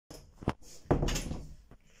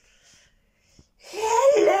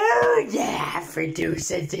have,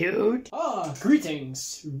 producer dude? Ah,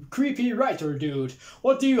 greetings, creepy writer dude.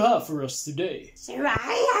 What do you have for us today? So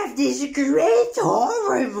I have this great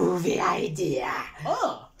horror movie idea.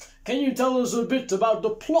 Ah, can you tell us a bit about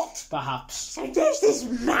the plot, perhaps? So there's this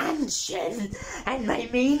mansion, and my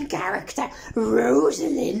main character,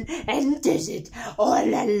 Rosalind, enters it all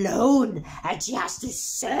alone, and she has to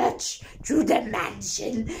search through the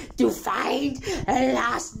mansion to find her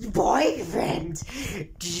last boyfriend,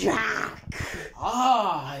 Jack.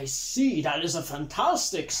 Ah, I see. That is a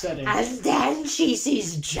fantastic setting. And then she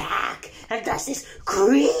sees Jack, and does this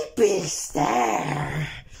creepy stare.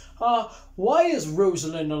 Why is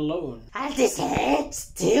Rosalind alone? And his head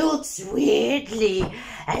tilts weirdly,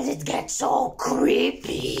 and it gets all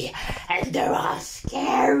creepy, and there are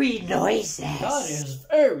scary noises. That is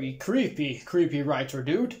very creepy writer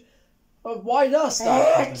dude. Why does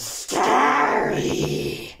that happen? It's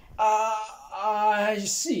scary. I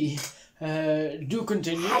see. Do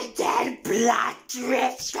continue. And then blood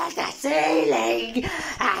drips from the ceiling,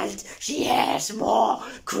 and she hears more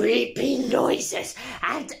creepy noises,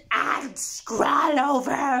 and ants crawl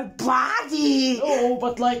over her body. Oh,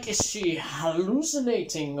 but like, is she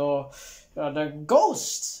hallucinating, or the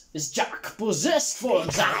ghost? Is Jack possessed, for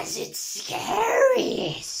example? Because it's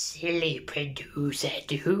scary, silly producer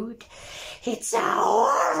dude. It's a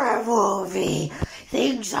horror movie.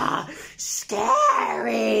 Things are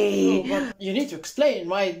scary. Oh, but you need to explain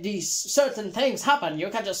why these certain things happen. You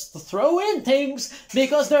can't just throw in things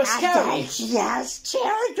because they're scary. And there's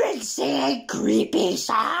children singing creepy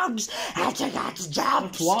songs, and you got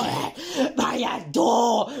jump scared by a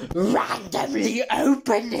door randomly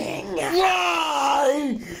opening.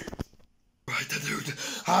 Why? Writer dude,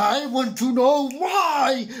 I want to know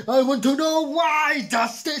why! I want to know why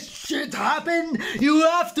does this shit happen? You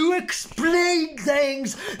have to explain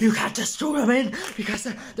things! You can't just throw them in because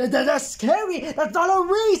they're scary! That's not a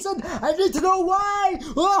reason! I need to know why!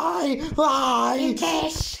 Why? They're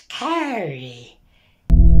scary.